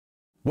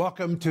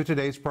Welcome to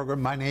today's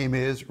program. My name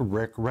is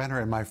Rick Renner,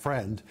 and my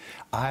friend,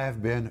 I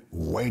have been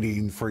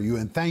waiting for you,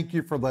 and thank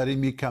you for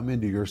letting me come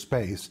into your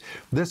space.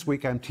 This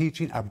week, I'm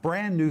teaching a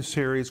brand new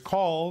series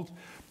called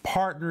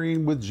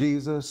Partnering with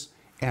Jesus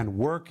and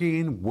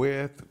Working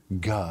with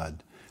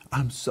God.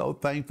 I'm so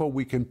thankful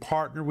we can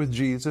partner with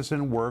Jesus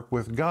and work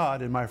with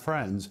God. And my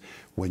friends,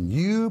 when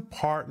you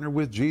partner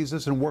with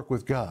Jesus and work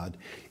with God,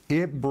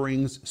 it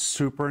brings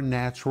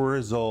supernatural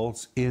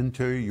results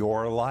into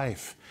your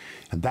life.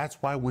 And that's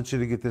why I want you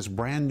to get this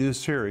brand new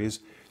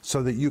series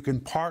so that you can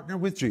partner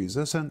with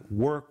Jesus and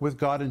work with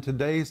God. And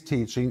today's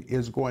teaching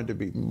is going to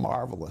be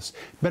marvelous.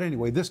 But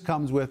anyway, this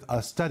comes with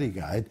a study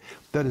guide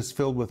that is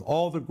filled with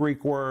all the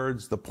Greek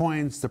words, the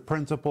points, the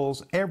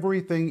principles.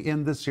 Everything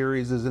in the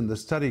series is in the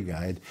study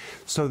guide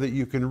so that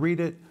you can read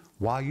it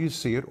while you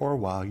see it or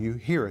while you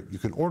hear it. You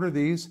can order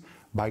these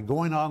by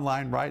going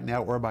online right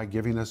now or by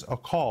giving us a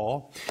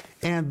call.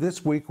 And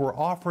this week we're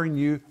offering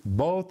you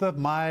both of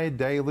my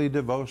daily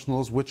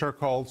devotionals, which are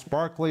called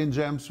Sparkling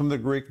Gems from the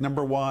Greek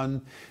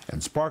 #1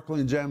 and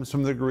Sparkling Gems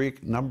from the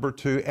Greek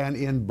 #2. And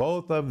in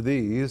both of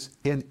these,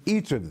 in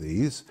each of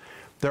these,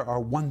 there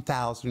are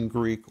 1,000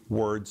 Greek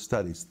word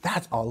studies.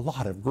 That's a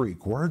lot of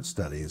Greek word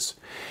studies.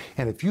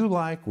 And if you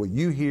like what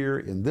you hear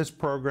in this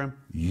program,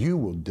 you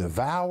will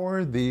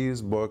devour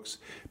these books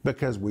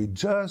because we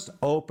just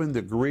opened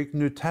the Greek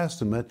New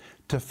Testament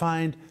to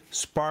find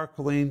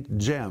sparkling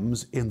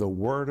gems in the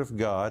Word of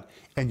God.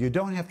 And you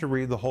don't have to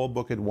read the whole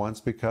book at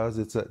once because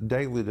it's a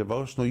daily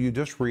devotional. You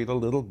just read a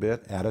little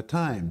bit at a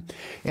time.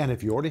 And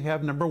if you already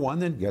have #1,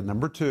 then get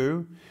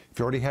 #2. If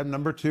you already have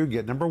 #2,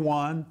 get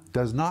 #1.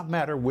 Does not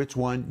matter which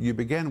one you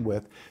begin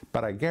with,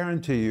 but I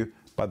guarantee you,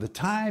 by the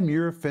time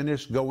you're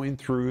finished going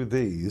through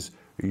these,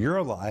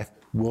 your life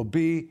will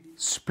be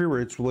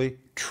spiritually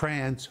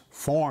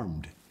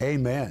transformed.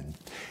 Amen.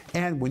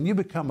 And when you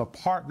become a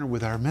partner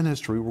with our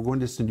ministry, we're going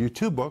to send you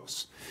 2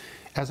 books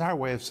as our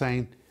way of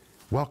saying,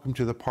 welcome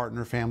to the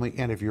partner family.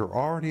 And if you're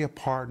already a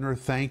partner,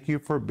 thank you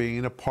for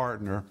being a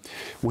partner.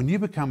 When you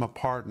become a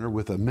partner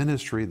with a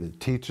ministry that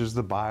teaches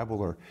the Bible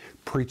or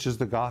preaches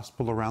the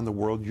gospel around the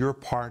world, you're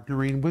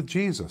partnering with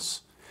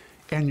Jesus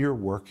and you're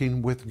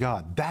working with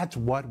God. That's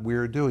what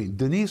we're doing.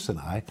 Denise and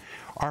I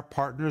are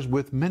partners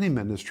with many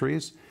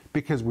ministries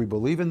because we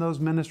believe in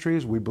those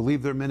ministries, we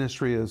believe their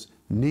ministry is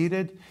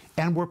needed,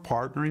 and we're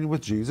partnering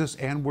with Jesus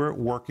and we're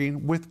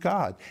working with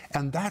God.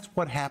 And that's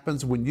what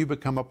happens when you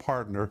become a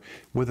partner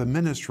with a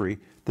ministry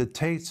that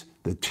takes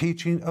the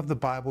teaching of the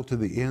Bible to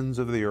the ends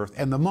of the earth.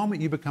 And the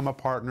moment you become a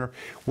partner,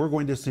 we're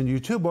going to send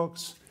you 2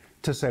 books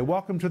to say,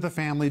 welcome to the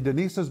family.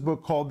 Denise's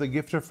book called The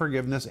Gift of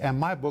Forgiveness and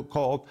my book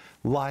called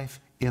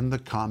Life in the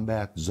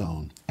Combat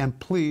Zone. And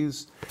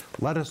please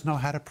let us know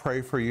how to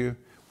pray for you.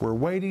 We're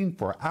waiting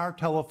for our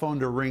telephone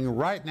to ring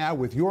right now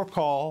with your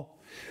call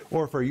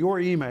or for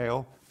your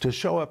email to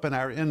show up in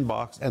our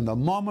inbox. And the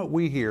moment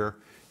we hear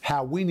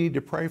how we need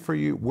to pray for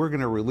you, we're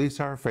going to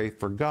release our faith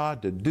for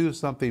God to do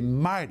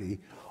something mighty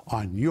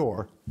on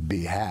your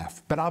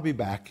behalf. But I'll be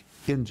back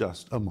in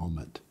just a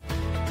moment.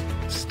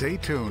 Stay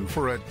tuned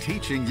for a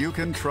teaching you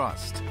can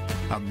trust,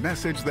 a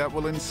message that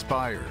will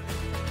inspire,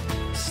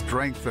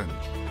 strengthen,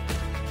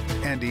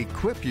 and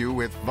equip you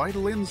with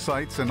vital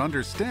insights and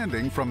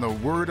understanding from the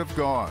Word of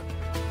God.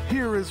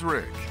 Here is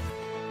Rick.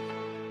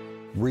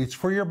 Reach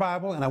for your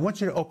Bible, and I want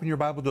you to open your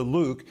Bible to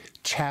Luke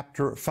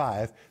chapter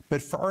 5.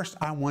 But first,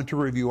 I want to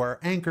review our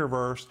anchor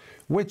verse,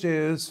 which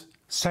is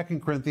 2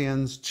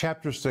 Corinthians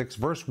chapter 6,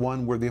 verse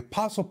 1, where the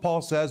Apostle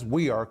Paul says,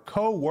 we are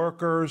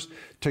co-workers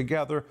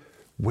together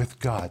with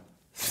God.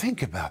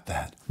 Think about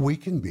that. We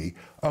can be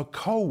a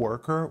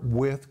co-worker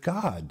with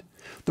God.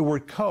 The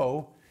word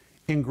co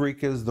in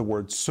Greek is the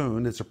word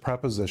soon. It's a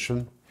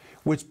preposition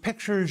which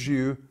pictures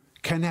you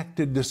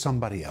connected to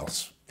somebody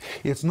else.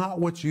 It's not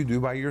what you do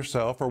by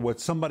yourself or what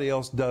somebody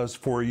else does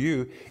for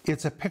you.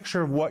 It's a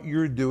picture of what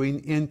you're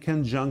doing in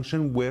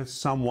conjunction with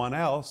someone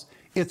else.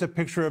 It's a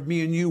picture of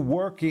me and you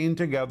working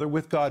together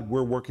with God.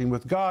 We're working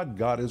with God.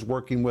 God is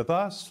working with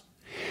us.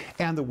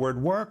 And the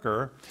word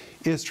worker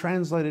is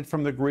translated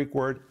from the Greek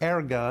word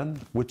ergon,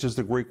 which is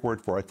the Greek word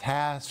for a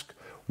task,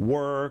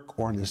 work,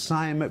 or an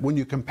assignment. When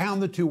you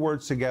compound the 2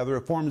 words together,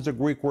 it forms the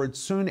Greek word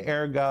sun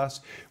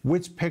ergos,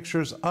 which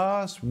pictures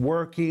us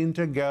working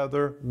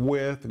together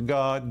with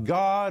God.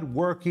 God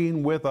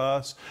working with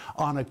us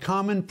on a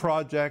common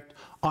project,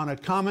 on a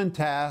common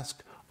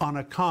task, on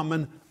a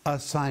common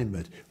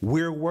assignment.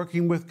 We're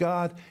working with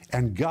God,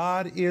 and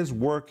God is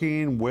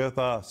working with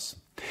us.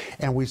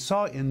 And we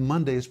saw in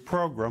Monday's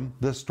program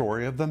the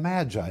story of the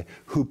Magi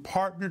who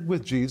partnered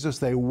with Jesus.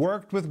 They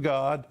worked with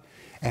God,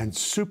 and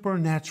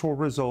supernatural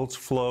results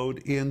flowed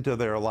into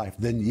their life.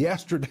 Then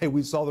yesterday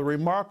we saw the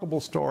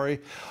remarkable story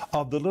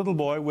of the little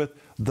boy with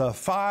the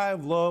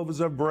 5 loaves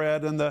of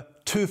bread and the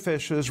 2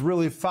 fishes,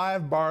 really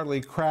 5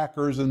 barley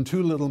crackers and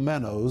 2 little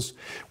minnows,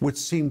 which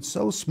seemed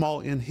so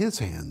small in his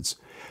hands.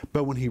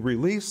 But when he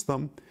released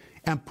them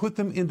and put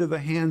them into the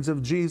hands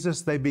of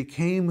Jesus, they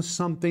became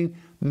something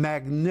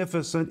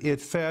magnificent. It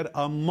fed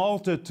a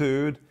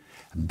multitude.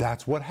 And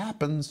that's what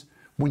happens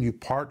when you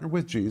partner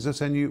with Jesus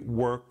and you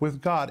work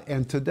with God.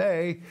 And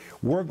today,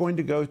 we're going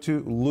to go to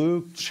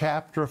Luke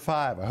chapter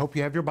 5. I hope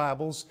you have your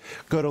Bibles.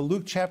 Go to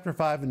Luke chapter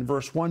 5 and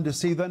verse 1 to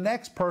see the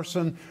next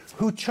person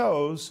who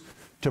chose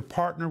to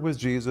partner with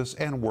Jesus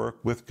and work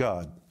with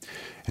God.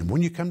 And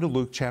when you come to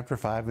Luke chapter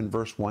 5 and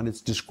verse 1,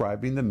 it's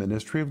describing the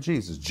ministry of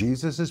Jesus.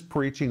 Jesus is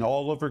preaching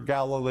all over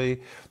Galilee.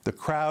 The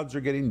crowds are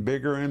getting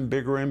bigger and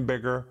bigger and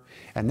bigger.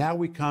 And now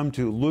we come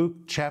to Luke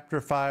chapter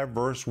 5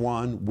 verse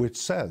 1, which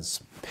says,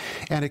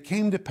 "And it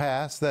came to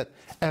pass that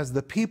as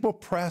the people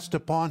pressed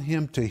upon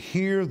him to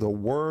hear the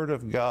word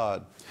of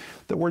God,"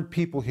 the word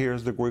people here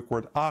is the Greek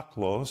word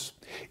aklos.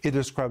 It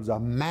describes a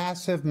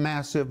massive,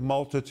 massive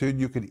multitude.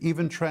 You could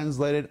even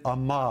translate it a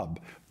mob.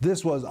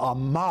 This was a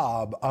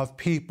mob of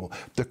people.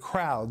 The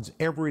crowds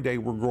every day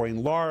were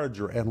growing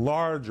larger and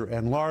larger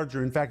and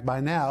larger. In fact,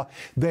 by now,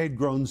 they'd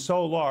grown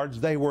so large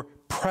they were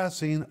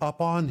pressing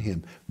upon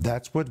him.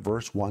 That's what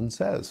verse 1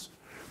 says.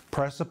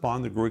 Press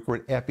upon, the Greek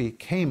word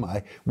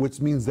epikemai, which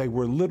means they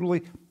were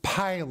literally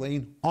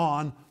piling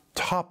on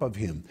top of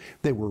him.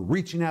 They were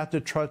reaching out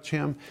to touch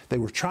him. They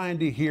were trying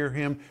to hear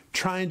him,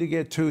 trying to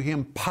get to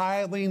him,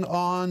 piling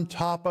on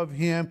top of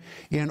him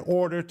in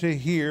order to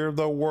hear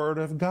the word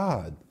of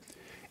God.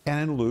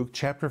 And in Luke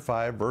chapter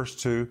 5, verse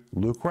 2,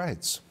 Luke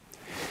writes,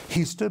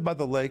 "He stood by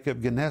the lake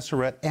of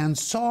Gennesaret and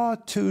saw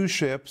two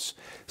ships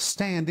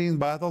standing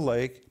by the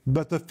lake,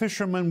 but the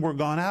fishermen were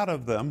gone out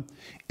of them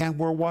and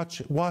were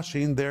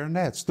washing their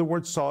nets." The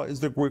word saw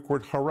is the Greek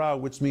word hara,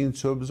 which means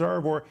to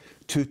observe or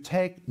to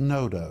take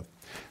note of.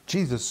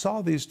 Jesus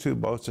saw these two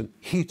boats and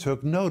he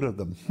took note of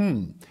them.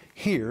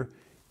 Here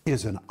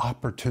is an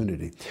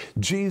opportunity.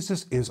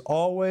 Jesus is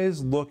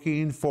always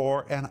looking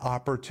for an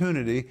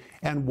opportunity.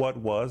 And what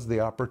was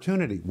the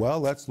opportunity? Well,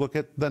 let's look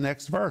at the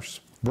next verse.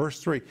 Verse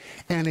 3,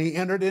 "And he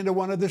entered into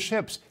one of the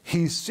ships.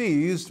 He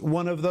seized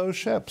one of those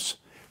ships,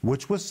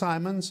 which was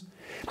Simon's,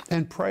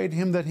 and prayed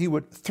him that he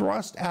would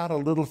thrust out a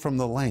little from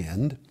the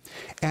land.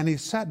 And he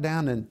sat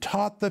down and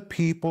taught the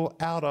people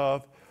out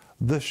of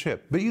the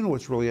ship." But you know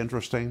what's really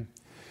interesting?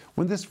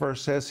 When this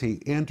verse says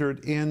he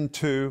entered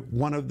into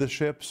one of the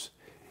ships,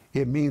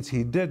 it means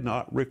he did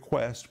not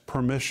request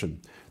permission.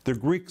 The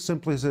Greek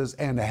simply says,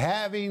 "and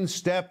having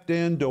stepped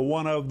into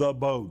one of the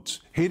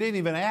boats." He didn't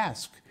even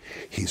ask.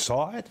 He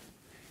saw it,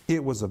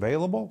 it was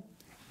available,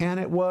 and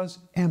it was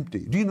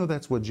empty. Do you know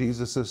that's what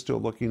Jesus is still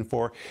looking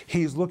for?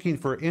 He's looking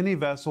for any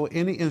vessel,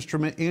 any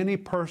instrument, any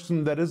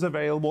person that is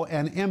available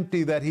and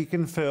empty that he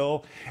can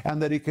fill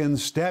and that he can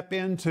step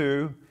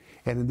into.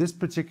 And in this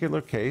particular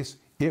case,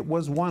 it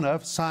was one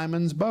of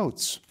Simon's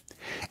boats.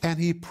 And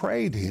he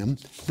prayed him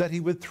that he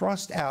would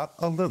thrust out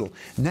a little.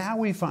 Now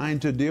we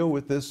find, to deal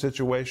with this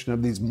situation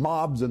of these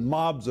mobs and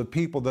mobs of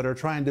people that are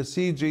trying to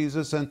see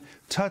Jesus and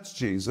touch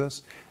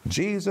Jesus,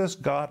 Jesus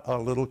got a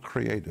little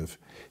creative.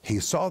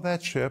 He saw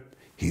that ship,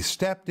 he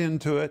stepped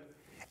into it,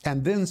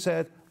 and then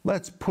said,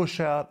 "Let's push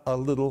out a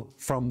little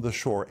from the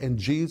shore." And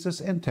Jesus'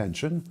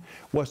 intention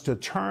was to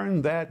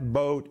turn that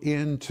boat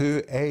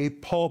into a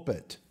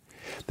pulpit,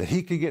 that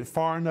he could get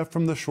far enough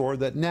from the shore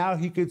that now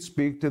he could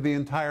speak to the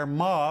entire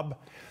mob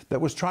that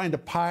was trying to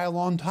pile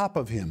on top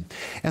of him.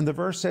 And the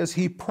verse says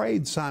he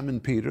prayed Simon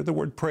Peter. The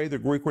word pray, the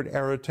Greek word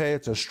erete,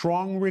 it's a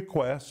strong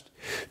request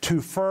to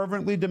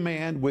fervently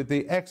demand with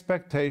the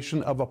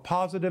expectation of a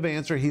positive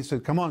answer. He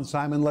said, "Come on,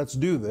 Simon, let's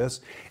do this."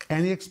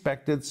 And he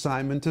expected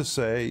Simon to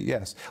say,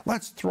 "Yes,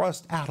 let's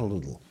thrust out a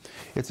little."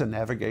 It's a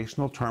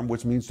navigational term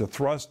which means to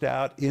thrust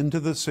out into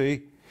the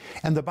sea.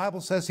 And the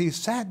Bible says he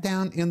sat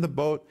down in the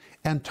boat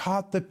and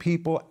taught the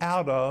people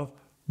out of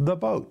the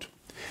boat.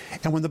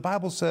 And when the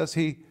Bible says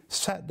he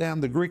sat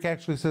down, the Greek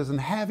actually says,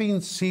 "and having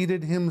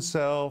seated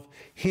himself,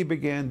 he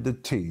began to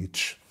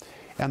teach."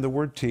 And the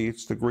word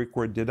teach, the Greek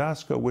word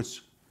didasko,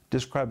 which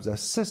describes a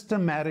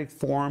systematic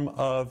form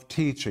of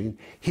teaching.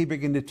 He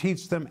began to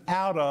teach them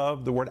out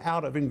of, the word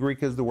out of in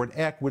Greek is the word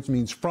ek, which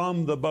means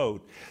from the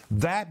boat.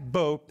 That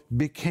boat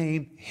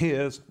became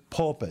his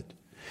pulpit.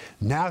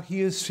 Now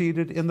he is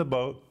seated in the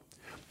boat.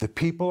 The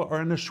people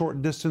are in a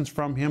short distance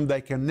from him.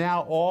 They can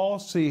now all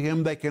see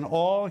him. They can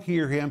all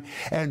hear him.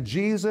 And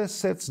Jesus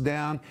sits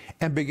down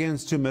and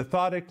begins to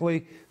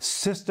methodically,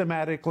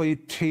 systematically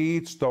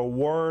teach the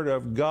Word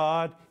of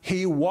God.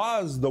 He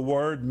was the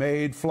Word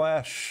made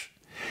flesh.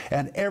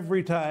 And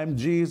every time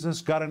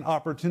Jesus got an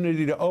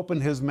opportunity to open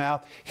his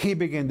mouth, he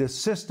began to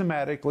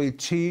systematically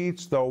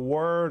teach the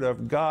Word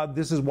of God.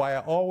 This is why I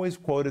always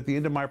quote at the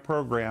end of my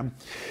program,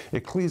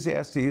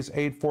 Ecclesiastes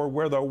 8:4,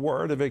 "Where the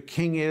word of a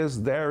king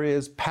is, there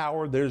is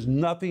power." There's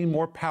nothing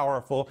more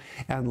powerful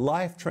and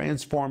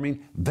life-transforming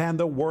than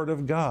the Word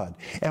of God.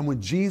 And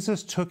when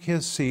Jesus took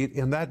his seat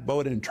in that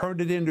boat and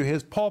turned it into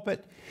his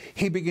pulpit,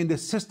 he began to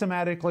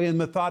systematically and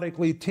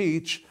methodically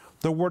teach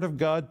the Word of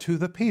God to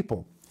the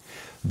people.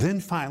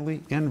 Then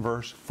finally, in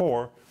verse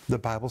 4, the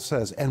Bible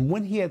says, "And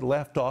when he had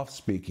left off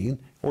speaking,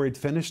 or had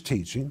finished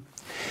teaching,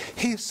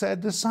 he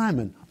said to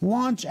Simon,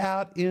 'Launch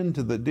out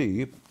into the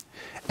deep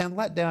and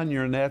let down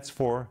your nets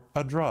for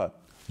a draught.'"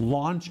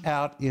 Launch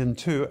out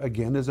into,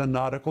 again, is a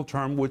nautical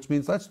term, which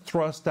means let's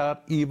thrust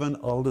out even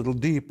a little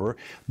deeper.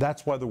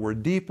 That's why the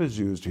word deep is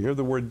used here.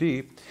 The word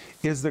deep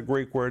is the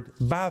Greek word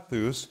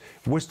bathos,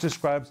 which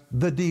describes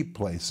the deep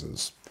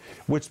places,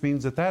 which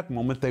means at that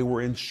moment they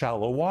were in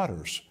shallow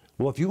waters.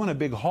 Well, if you want a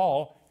big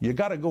haul, you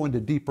got to go into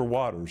deeper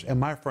waters. And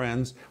my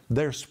friends,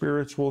 there's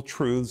spiritual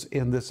truths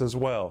in this as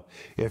well.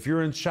 If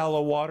you're in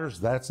shallow waters,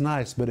 that's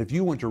nice. But if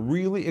you want to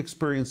really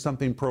experience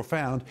something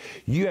profound,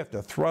 you have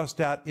to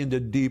thrust out into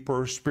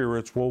deeper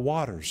spiritual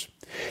waters.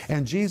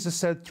 And Jesus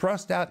said,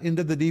 thrust out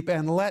into the deep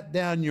and let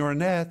down your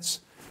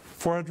nets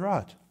for a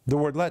draught. The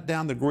word let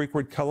down, the Greek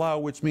word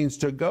kalao, which means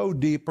to go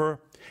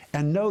deeper.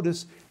 And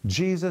notice,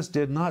 Jesus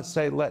did not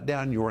say let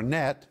down your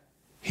net.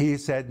 He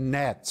said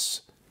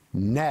nets.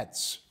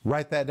 Nets.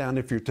 Write that down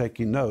if you're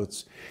taking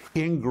notes.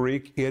 In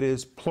Greek, it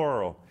is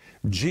plural.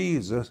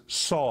 Jesus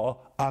saw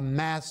a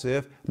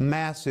massive,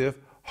 massive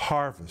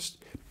harvest.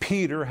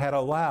 Peter had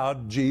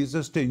allowed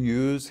Jesus to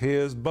use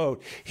his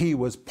boat. He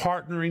was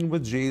partnering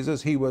with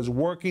Jesus. He was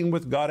working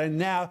with God. And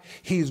now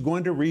he's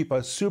going to reap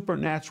a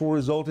supernatural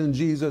result. And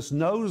Jesus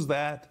knows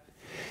that.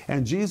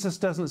 And Jesus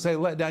doesn't say,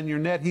 let down your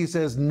net. He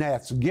says,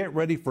 nets. Get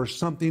ready for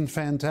something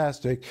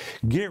fantastic.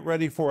 Get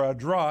ready for a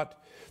draught.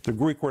 The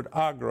Greek word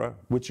agra,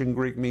 which in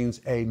Greek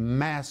means a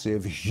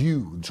massive,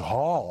 huge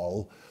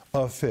haul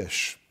of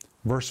fish.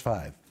 Verse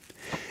 5.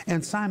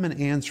 And Simon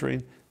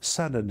answering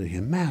said unto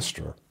him,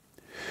 Master,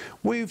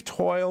 we've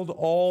toiled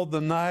all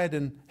the night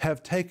and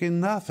have taken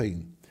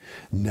nothing.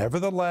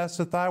 Nevertheless,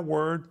 at thy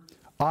word,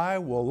 I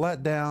will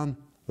let down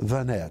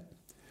the net.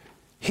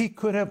 He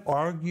could have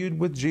argued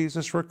with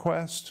Jesus'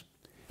 request.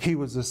 He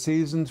was a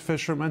seasoned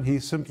fisherman. He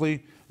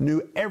simply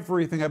knew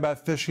everything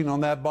about fishing on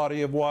that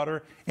body of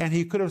water. And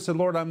he could have said,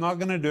 Lord, I'm not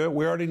going to do it.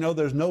 We already know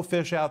there's no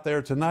fish out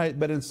there tonight.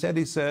 But instead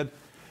he said,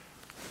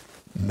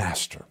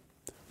 Master.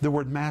 The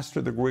word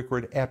master, the Greek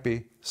word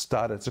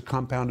epistada, it's a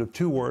compound of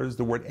two words.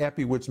 The word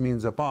epi, which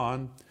means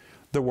upon.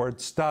 The word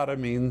stada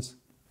means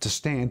to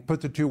stand.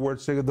 Put the two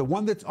words together. The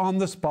one that's on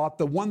the spot,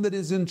 the one that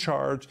is in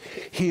charge.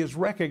 He is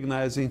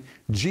recognizing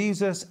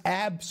Jesus'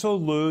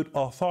 absolute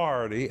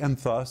authority, and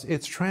thus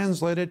it's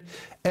translated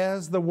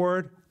as the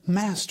word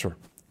master.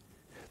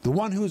 The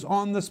one who's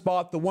on the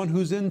spot, the one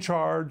who's in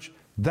charge,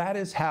 that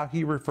is how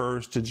he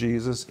refers to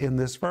Jesus in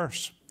this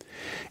verse.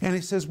 And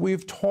he says,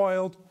 we've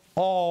toiled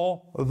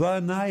all the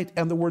night.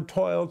 And the word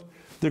toiled,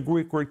 the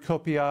Greek word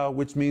kopia,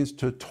 which means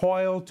to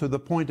toil to the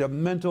point of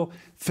mental,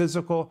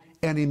 physical,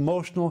 and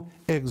emotional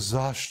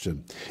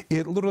exhaustion.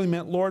 It literally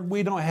meant, Lord,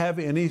 we don't have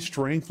any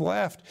strength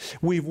left.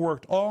 We've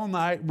worked all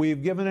night.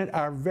 We've given it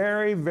our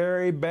very,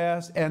 very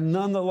best. And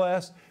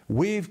nonetheless,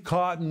 we've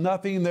caught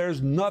nothing.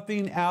 There's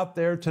nothing out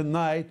there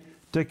tonight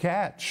to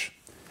catch.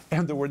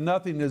 And the word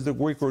nothing is the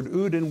Greek word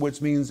udin, which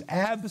means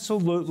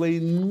absolutely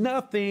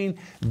nothing.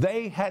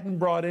 They hadn't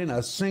brought in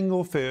a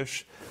single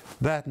fish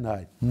that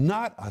night.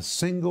 Not a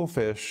single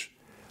fish.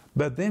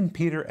 But then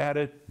Peter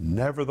added,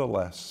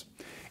 nevertheless.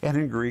 And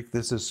in Greek,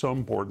 this is so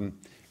important.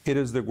 It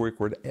is the Greek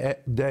word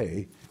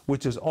de,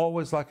 which is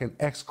always like an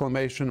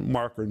exclamation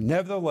marker.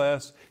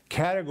 Nevertheless,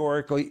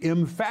 categorically,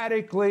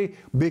 emphatically,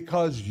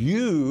 because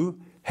you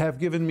have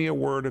given me a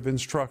word of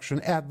instruction.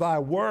 At thy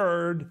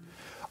word,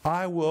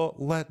 I will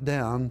let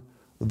down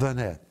the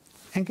net.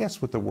 And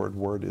guess what the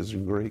word is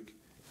in Greek?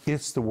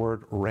 It's the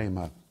word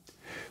rhema.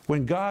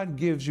 When God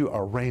gives you a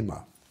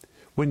rhema,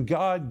 when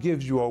God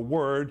gives you a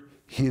word,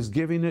 He's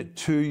giving it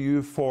to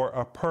you for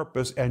a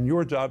purpose, and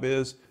your job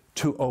is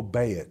to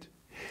obey it.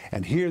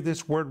 And here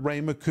this word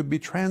rhema could be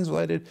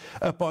translated,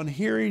 upon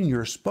hearing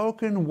your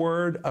spoken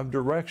word of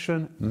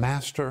direction,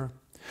 Master.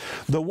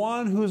 The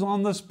one who's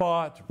on the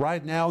spot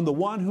right now, and the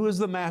one who is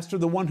the master,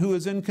 the one who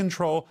is in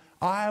control,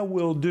 I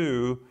will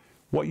do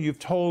what you've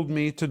told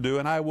me to do,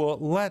 and I will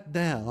let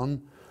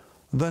down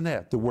the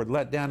net. The word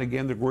let down,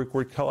 again, the Greek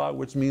word kalao,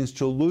 which means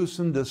to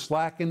loosen, to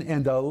slacken,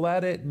 and to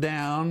let it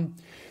down.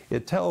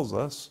 It tells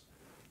us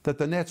that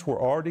the nets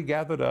were already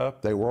gathered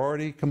up. They were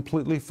already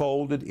completely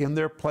folded in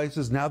their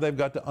places. Now they've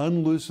got to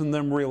unloosen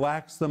them,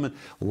 relax them, and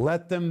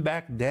let them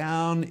back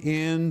down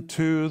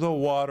into the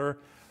water.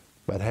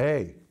 But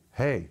hey,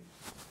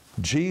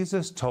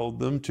 Jesus told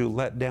them to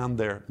let down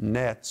their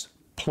nets,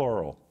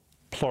 plural.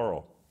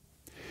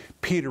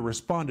 Peter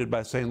responded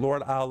by saying,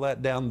 Lord, I'll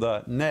let down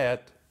the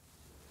net,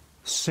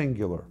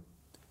 singular.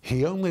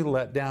 He only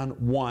let down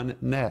one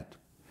net.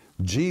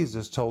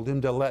 Jesus told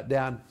him to let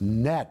down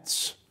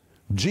nets.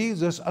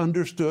 Jesus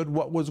understood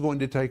what was going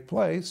to take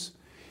place,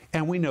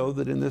 and we know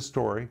that in this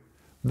story,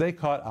 they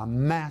caught a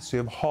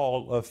massive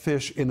haul of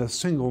fish in a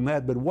single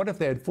net. But what if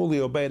they had fully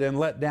obeyed and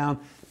let down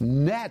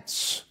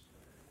nets,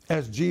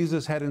 as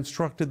Jesus had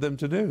instructed them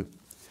to do?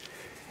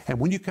 And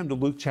when you come to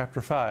Luke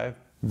chapter 5,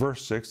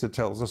 verse 6, it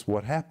tells us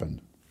what happened.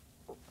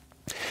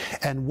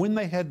 And when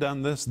they had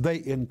done this,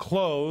 they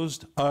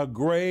enclosed a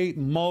great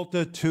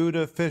multitude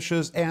of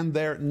fishes, and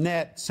their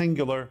net,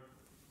 singular,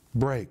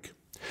 brake.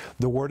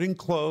 The word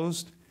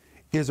enclosed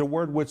is a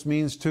word which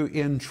means to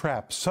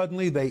entrap.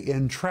 Suddenly they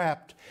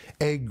entrapped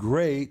a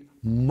great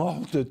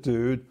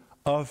multitude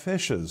of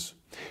fishes.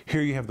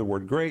 Here you have the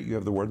word great, you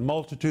have the word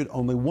multitude.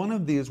 Only one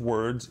of these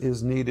words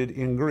is needed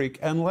in Greek,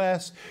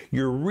 unless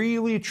you're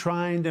really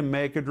trying to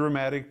make a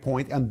dramatic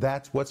point, and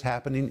that's what's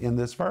happening in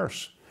this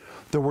verse.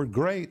 The word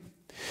great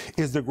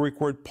is the Greek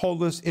word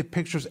polis. It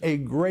pictures a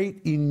great,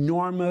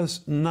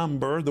 enormous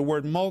number. The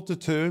word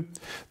multitude,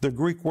 the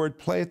Greek word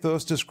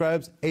plethos,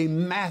 describes a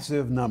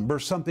massive number,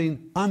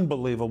 something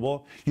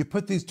unbelievable. You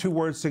put these two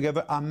words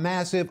together, a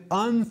massive,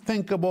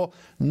 unthinkable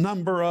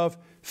number of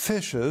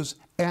fishes,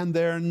 and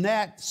their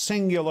net,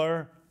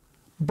 singular,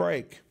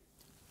 break.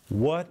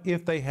 What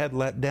if they had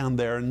let down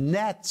their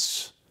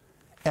nets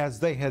as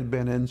they had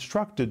been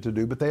instructed to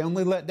do, but they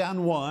only let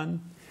down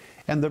one,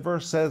 and the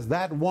verse says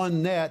that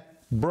one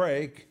net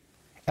break,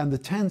 and the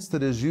tense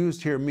that is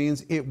used here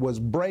means it was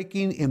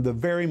breaking in the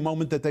very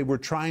moment that they were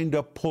trying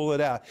to pull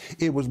it out.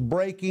 It was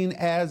breaking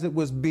as it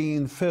was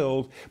being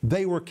filled.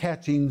 They were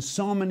catching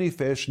so many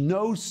fish,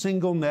 no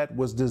single net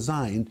was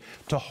designed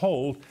to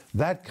hold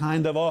that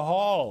kind of a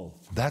haul.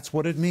 That's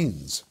what it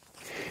means.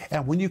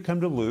 And when you come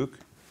to Luke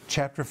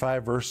chapter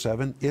 5, verse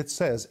 7, it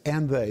says,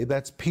 and they,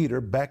 that's Peter,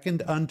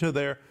 beckoned unto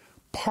their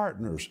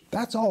partners.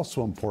 That's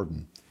also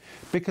important,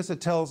 because it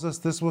tells us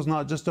this was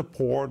not just a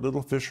poor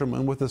little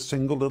fisherman with a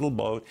single little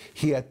boat.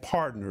 He had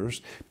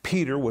partners.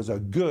 Peter was a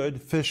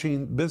good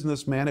fishing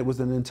businessman. It was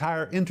an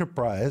entire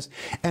enterprise.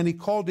 And he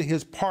called to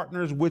his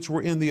partners, which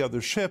were in the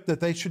other ship, that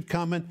they should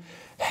come and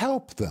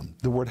help them.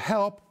 The word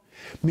help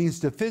means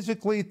to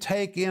physically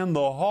take in the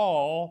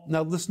haul.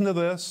 Now listen to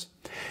this.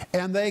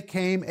 And they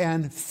came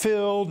and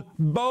filled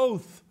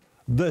both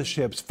the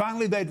ships.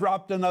 Finally, they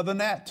dropped another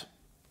net.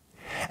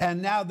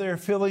 And now they're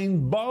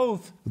filling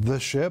both the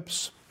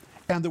ships.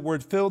 And the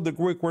word filled, the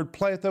Greek word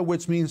pletho,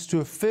 which means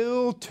to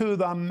fill to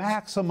the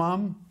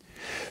maximum,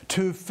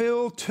 to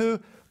fill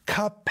to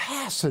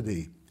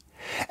capacity.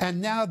 And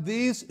now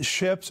these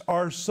ships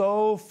are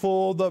so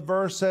full, the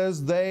verse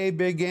says, they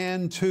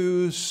began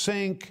to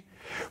sink,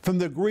 from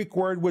the Greek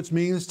word which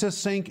means to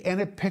sink, and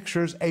it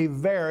pictures a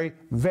very,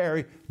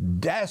 very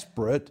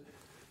desperate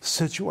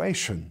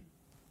situation.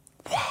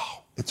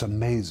 Wow, it's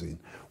amazing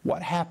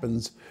what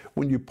happens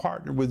when you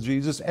partner with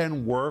Jesus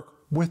and work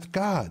with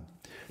God.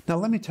 Now,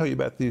 let me tell you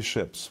about these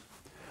ships.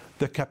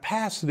 The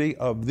capacity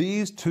of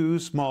these two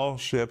small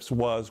ships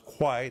was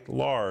quite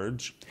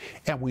large,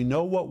 and we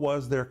know what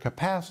was their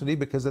capacity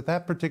because at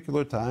that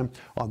particular time,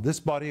 on this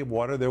body of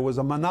water, there was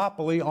a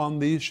monopoly on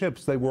these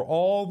ships. They were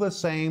all the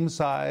same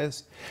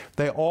size.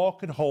 They all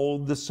could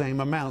hold the same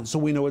amount. So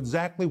we know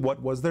exactly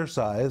what was their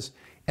size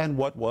and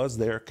what was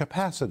their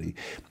capacity.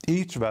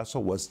 Each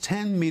vessel was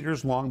 10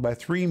 meters long by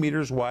 3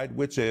 meters wide,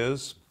 which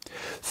is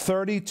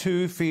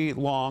 32 feet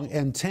long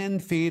and 10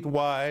 feet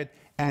wide,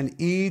 and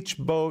each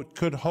boat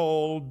could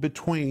hold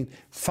between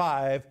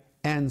 5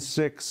 and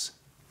 6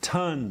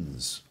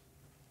 tons.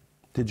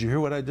 Did you hear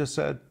what I just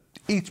said?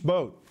 Each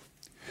boat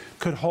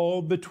could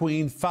hold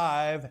between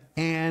 5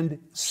 and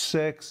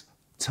 6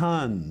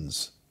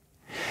 tons.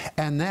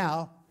 And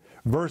now,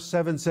 verse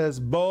 7 says,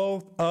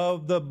 both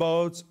of the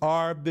boats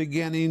are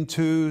beginning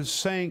to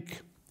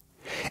sink.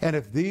 And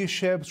if these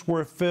ships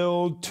were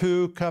filled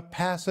to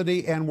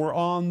capacity and were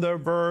on the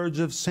verge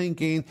of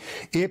sinking,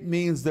 it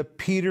means that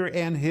Peter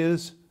and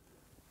his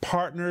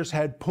partners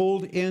had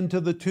pulled into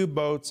the two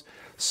boats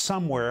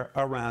somewhere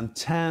around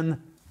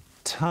 10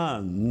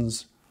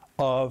 tons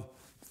of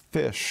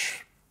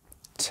fish.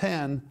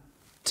 10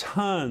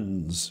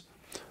 tons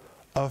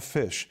of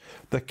fish.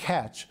 The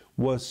catch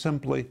was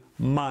simply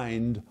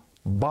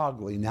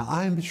mind-boggling. Now,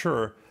 I'm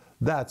sure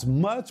that's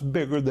much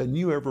bigger than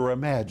you ever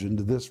imagined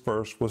this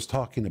verse was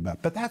talking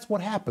about. But that's what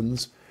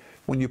happens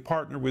when you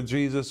partner with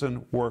Jesus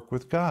and work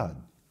with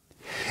God.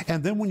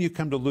 And then when you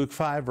come to Luke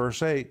 5,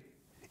 verse 8,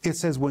 it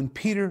says, when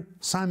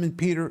Simon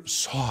Peter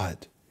saw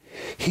it,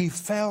 he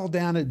fell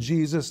down at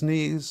Jesus'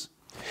 knees,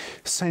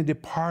 saying,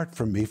 depart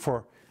from me,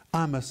 for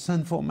I'm a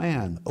sinful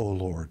man, O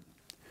Lord.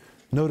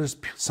 Notice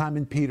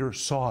Simon Peter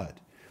saw it.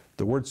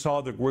 The word saw,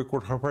 the Greek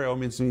word hopreo,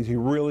 means he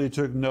really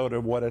took note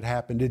of what had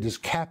happened. It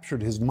just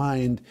captured his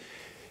mind.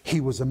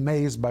 He was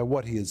amazed by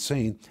what he had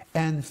seen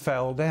and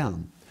fell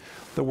down.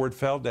 The word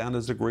fell down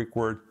is the Greek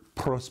word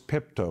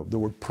prospipto. The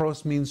word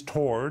pros means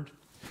toward.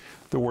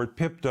 The word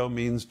pipto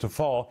means to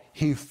fall.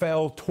 He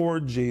fell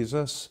toward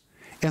Jesus.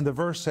 And the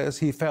verse says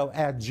he fell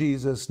at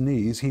Jesus'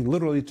 knees. He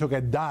literally took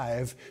a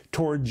dive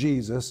toward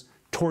Jesus'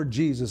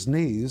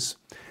 knees,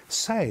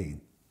 saying,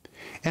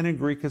 and in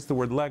Greek, it's the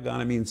word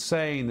legon. It means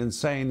saying and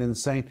saying and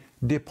saying,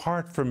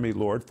 depart from me,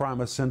 Lord, for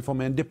I'm a sinful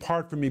man.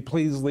 Depart from me.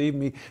 Please leave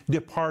me.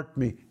 Depart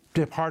me.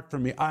 Depart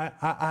from me.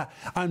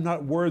 I'm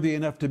not worthy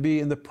enough to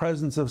be in the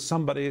presence of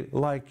somebody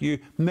like you.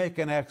 Make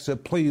an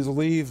exit. Please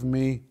leave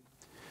me,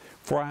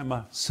 for I'm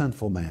a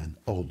sinful man,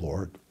 O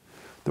Lord.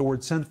 The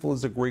word sinful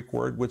is a Greek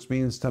word which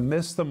means to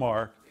miss the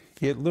mark.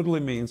 It literally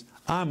means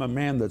I'm a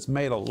man that's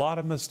made a lot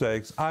of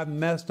mistakes. I've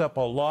messed up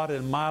a lot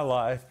in my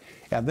life.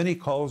 And then he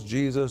calls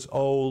Jesus,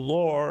 O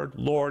Lord.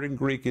 Lord in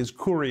Greek is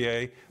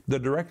Kyrie, the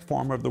direct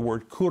form of the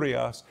word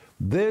kurios.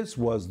 This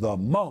was the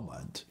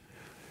moment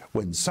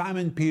when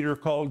Simon Peter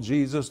called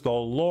Jesus the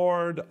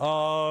Lord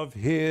of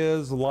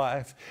his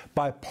life.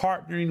 By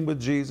partnering with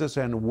Jesus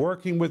and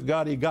working with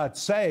God, he got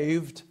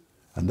saved.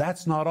 And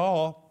that's not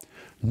all.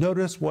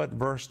 Notice what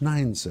verse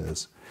 9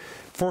 says.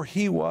 For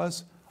he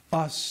was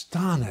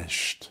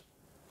astonished,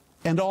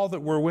 and all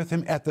that were with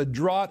him, at the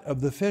draught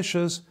of the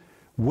fishes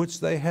which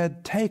they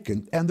had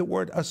taken. And the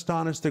word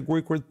astonished, the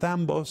Greek word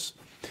thambos,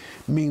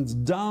 means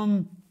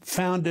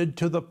dumbfounded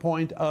to the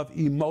point of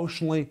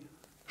emotionally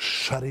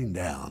shutting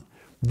down.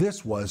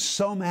 This was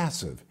so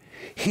massive.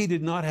 He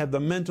did not have the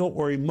mental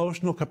or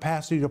emotional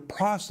capacity to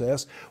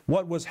process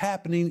what was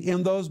happening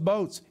in those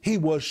boats. He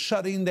was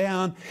shutting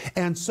down,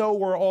 and so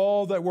were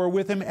all that were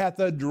with him at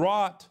the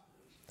draught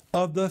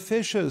of the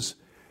fishes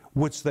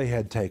which they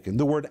had taken.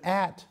 The word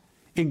at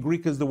in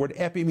Greek is the word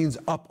epi, means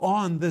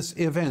upon this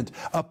event,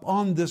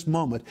 upon this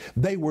moment.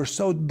 They were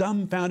so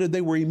dumbfounded,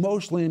 they were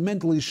emotionally and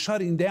mentally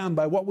shutting down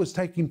by what was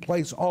taking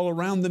place all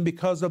around them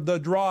because of the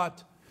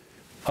draught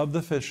of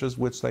the fishes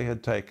which they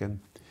had taken.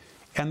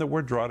 And the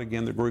word draught,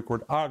 again, the Greek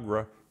word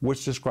agra,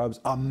 which describes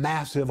a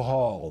massive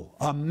haul,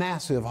 a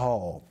massive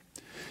haul.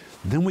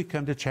 Then we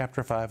come to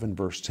chapter 5 and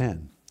verse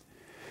 10.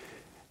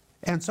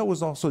 And so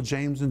was also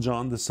James and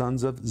John, the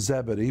sons of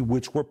Zebedee,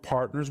 which were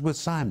partners with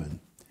Simon.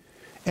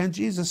 And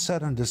Jesus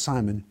said unto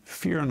Simon,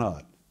 Fear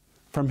not,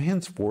 from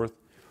henceforth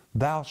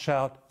thou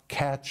shalt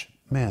catch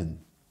men.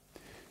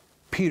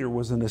 Peter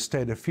was in a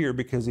state of fear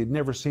because he'd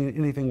never seen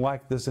anything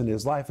like this in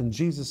his life, and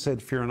Jesus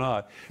said, Fear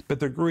not. But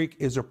the Greek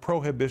is a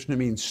prohibition. It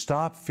means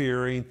stop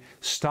fearing,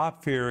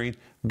 stop fearing.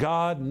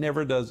 God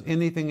never does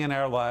anything in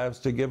our lives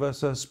to give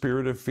us a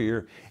spirit of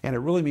fear, and it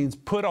really means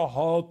put a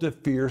halt to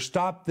fear.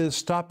 Stop this,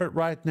 stop it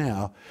right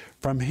now.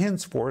 From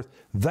henceforth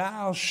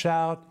thou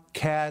shalt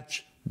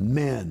catch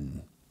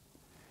men.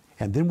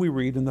 And then we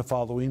read in the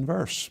following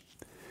verse,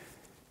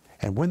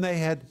 And when they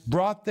had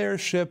brought their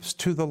ships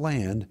to the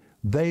land,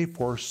 they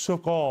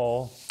forsook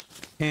all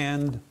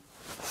and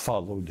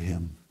followed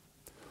him.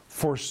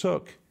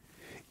 Forsook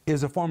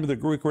is a form of the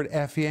Greek word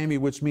aphiemi,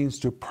 which means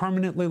to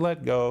permanently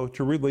let go,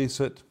 to release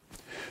it,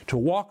 to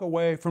walk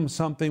away from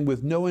something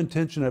with no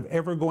intention of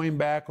ever going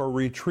back or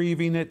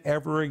retrieving it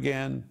ever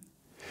again.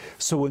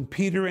 So when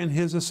Peter and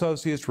his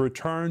associates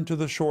returned to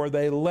the shore,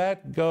 they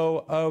let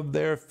go of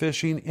their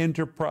fishing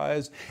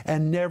enterprise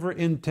and never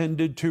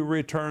intended to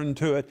return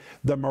to it.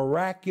 The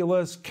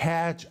miraculous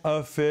catch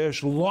of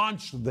fish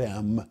launched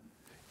them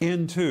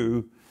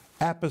into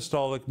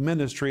apostolic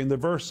ministry. And the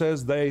verse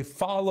says they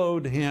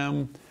followed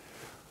him,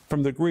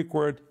 from the Greek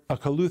word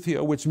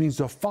akaluthio, which means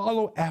to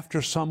follow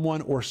after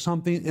someone or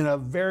something in a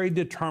very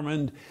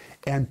determined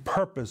and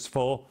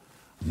purposeful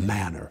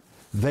manner.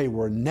 They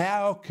were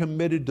now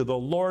committed to the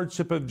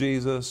lordship of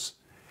Jesus,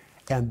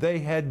 and they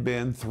had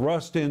been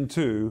thrust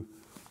into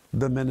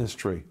the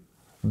ministry.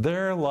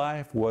 Their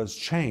life was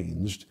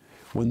changed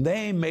when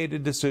they made a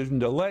decision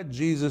to let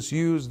Jesus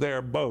use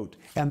their boat.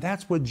 And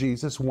that's what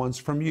Jesus wants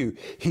from you.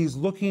 He's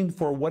looking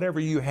for whatever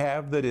you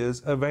have that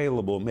is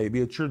available. Maybe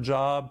it's your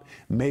job,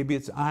 maybe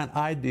it's an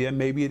idea,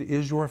 maybe it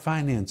is your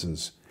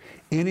finances.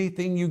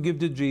 Anything you give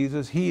to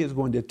Jesus, he is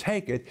going to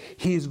take it,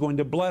 he is going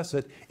to bless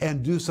it,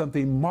 and do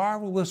something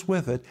marvelous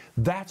with it.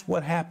 That's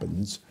what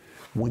happens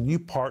when you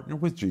partner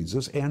with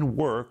Jesus and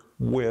work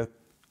with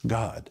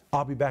God.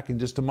 I'll be back in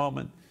just a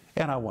moment,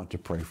 and I want to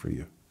pray for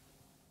you.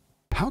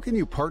 How can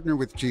you partner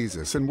with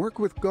Jesus and work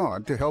with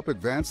God to help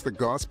advance the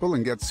gospel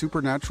and get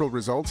supernatural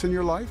results in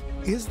your life?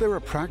 Is there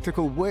a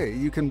practical way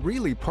you can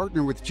really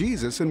partner with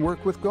Jesus and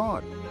work with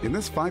God? In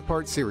this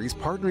 5-part series,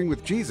 Partnering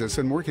with Jesus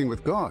and Working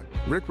with God,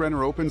 Rick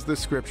Renner opens the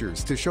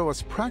scriptures to show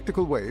us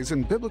practical ways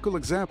and biblical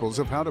examples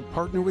of how to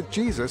partner with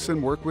Jesus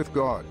and work with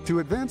God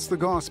to advance the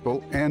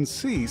gospel and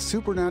see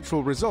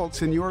supernatural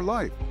results in your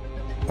life.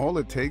 All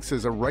it takes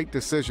is a right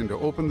decision to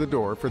open the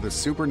door for the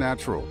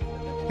supernatural.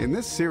 In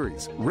this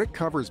series, Rick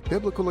covers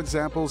biblical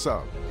examples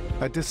of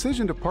a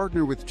decision to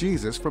partner with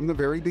Jesus from the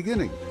very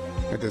beginning,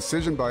 a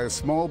decision by a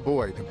small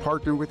boy to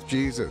partner with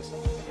Jesus,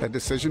 a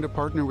decision to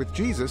partner with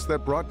Jesus that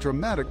brought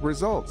dramatic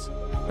results,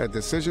 a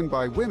decision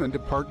by women to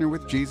partner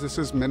with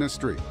Jesus'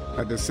 ministry,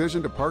 a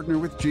decision to partner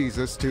with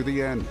Jesus to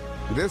the end.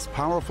 This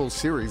powerful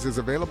series is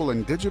available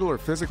in digital or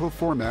physical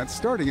format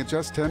starting at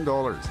just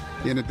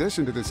 $10. In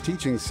addition to this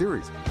teaching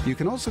series, you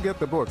can also get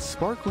the books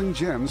Sparkling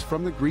Gems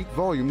from the Greek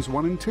Volumes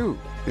 1 and 2.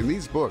 In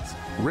these books,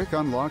 Rick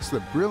unlocks the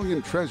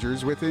brilliant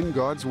treasures within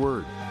God's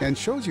Word and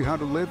shows you how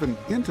to live an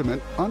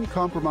intimate,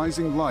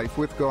 uncompromising life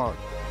with God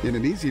in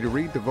an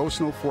easy-to-read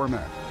devotional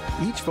format.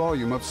 Each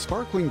volume of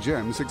Sparkling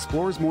Gems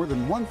explores more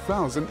than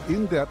 1,000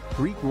 in-depth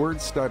Greek word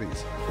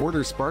studies.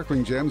 Order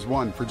Sparkling Gems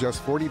 1 for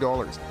just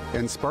 $40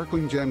 and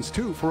Sparkling Gems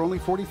 2 for only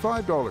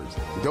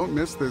 $45. Don't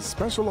miss this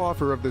special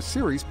offer of the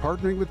series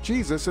Partnering with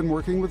Jesus and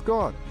Working with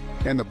God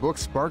and the book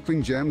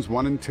Sparkling Gems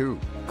 1 and 2.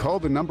 Call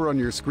the number on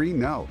your screen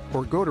now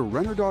or go to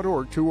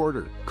Renner.org to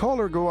order. Call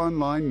or go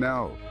online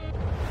now.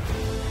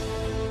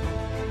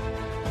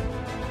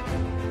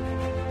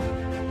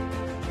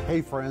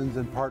 Hey friends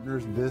and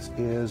partners, this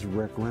is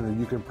Rick Renner.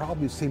 You can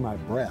probably see my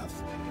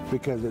breath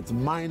because it's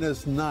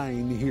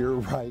 -9 here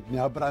right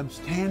now, but I'm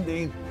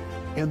standing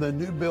in the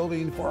new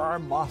building for our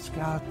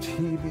Moscow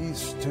TV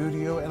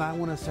studio, and I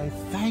want to say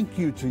thank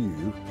you to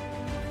you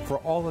for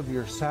all of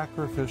your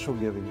sacrificial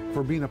giving,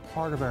 for being a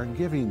part of our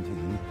giving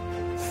team.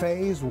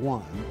 Phase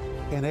 1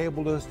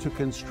 enabled us to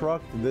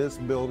construct this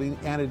building,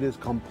 and it is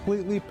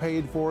completely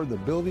paid for. The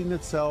building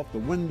itself, the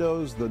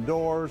windows, the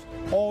doors,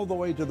 all the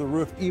way to the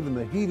roof, even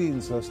the heating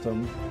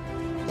system.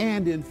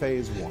 And in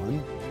Phase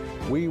 1,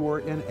 we were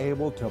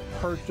enabled to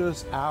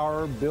purchase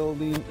our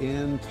building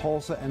in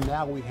Tulsa, and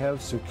now we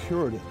have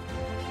secured it.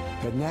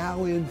 But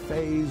now in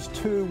Phase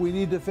 2, we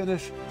need to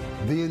finish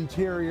the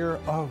interior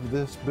of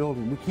this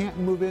building. We can't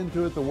move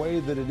into it the way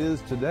that it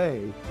is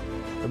today.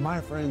 But my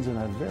friends, in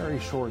a very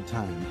short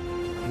time,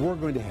 we're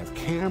going to have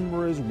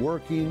cameras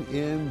working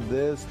in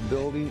this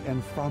building,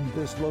 and from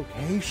this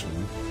location,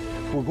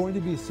 we're going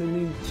to be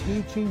sending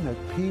teaching that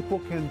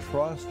people can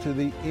trust to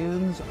the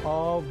ends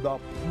of the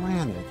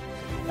planet.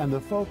 And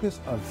the focus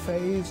of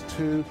Phase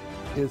 2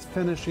 is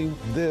finishing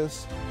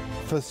this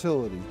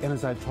facility. And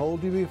as I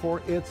told you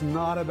before, it's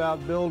not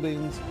about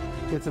buildings.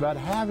 It's about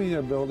having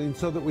a building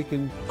so that we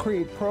can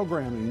create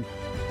programming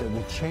that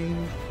will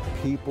change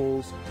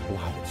people's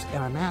lives.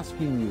 And I'm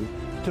asking you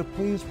to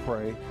please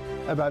pray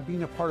about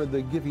being a part of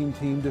the giving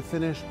team to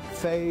finish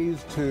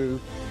Phase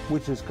 2,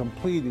 which is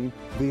completing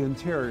the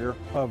interior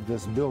of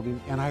this building.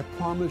 And I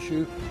promise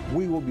you,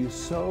 we will be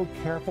so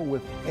careful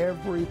with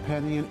every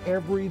penny and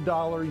every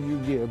dollar you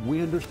give.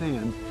 We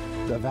understand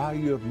the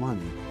value of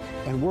money,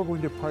 and we're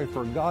going to pray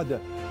for God to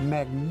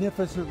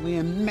magnificently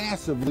and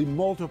massively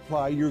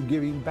multiply your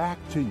giving back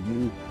to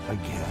you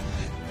again.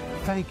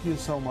 Thank you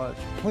so much.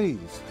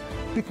 Please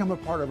become a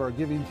part of our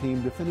giving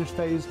team to finish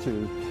Phase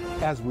 2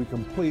 as we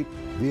complete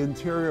the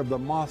interior of the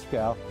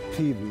Moscow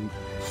TV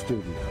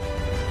studio.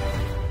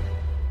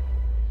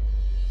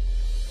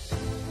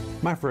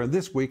 My friend,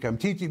 this week I'm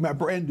teaching my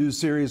brand new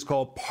series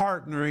called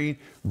Partnering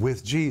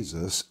with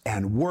Jesus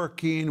and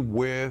Working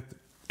with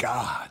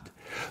God.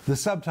 The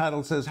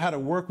subtitle says How to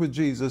Work with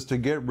Jesus to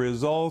Get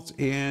Results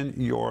in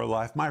Your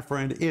Life. My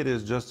friend, it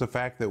is just a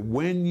fact that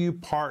when you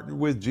partner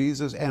with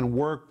Jesus and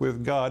work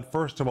with God,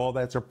 first of all,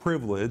 that's a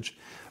privilege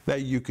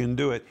that you can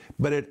do it,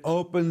 but it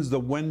opens the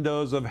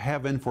windows of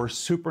heaven for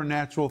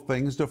supernatural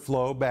things to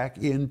flow back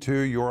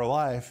into your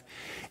life.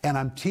 And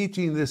I'm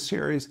teaching this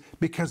series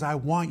because I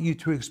want you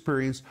to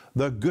experience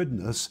the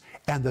goodness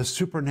and the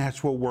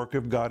supernatural work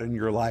of God in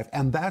your life.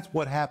 And that's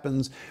what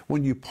happens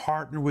when you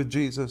partner with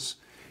Jesus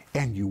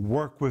and you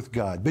work with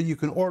God. But you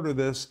can order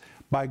this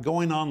by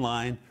going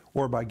online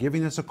or by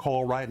giving us a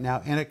call right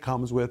now, and it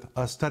comes with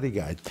a study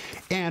guide.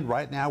 And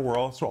right now, we're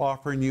also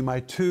offering you my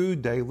 2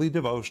 daily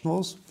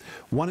devotionals.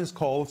 One is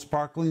called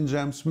Sparkling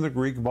Gems from the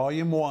Greek,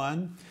 Volume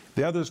 1.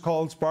 The other is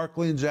called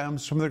Sparkling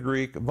Gems from the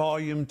Greek,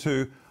 Volume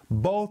 2.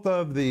 Both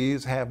of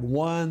these have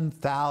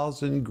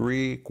 1,000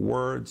 Greek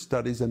word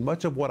studies, and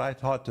much of what I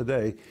taught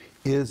today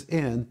is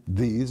in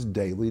these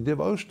daily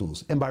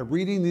devotionals. And by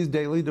reading these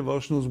daily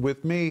devotionals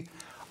with me,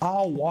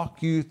 I'll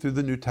walk you through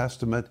the New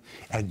Testament,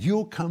 and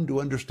you'll come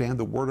to understand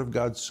the Word of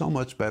God so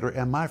much better.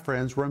 And my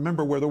friends,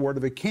 remember, where the word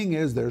of a king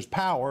is, there's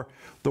power.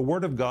 The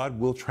Word of God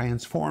will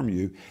transform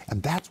you.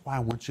 And that's why I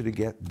want you to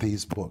get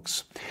these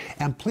books.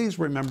 And please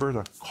remember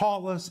to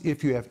call us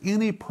if you have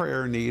any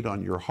prayer need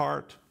on your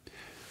heart.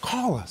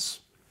 Call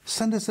us.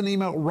 Send us an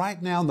email right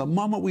now. And the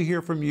moment we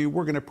hear from you,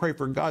 we're going to pray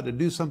for God to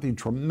do something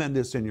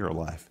tremendous in your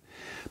life.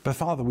 But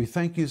Father, we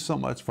thank you so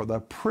much for the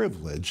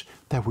privilege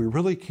that we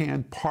really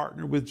can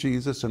partner with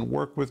Jesus and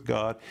work with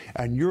God,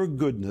 and your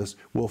goodness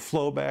will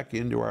flow back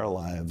into our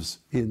lives.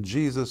 In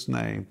Jesus'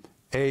 name,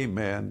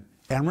 amen.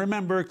 And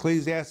remember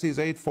Ecclesiastes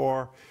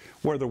 8:4,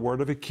 where the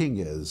word of a king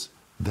is,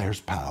 there's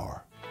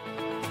power.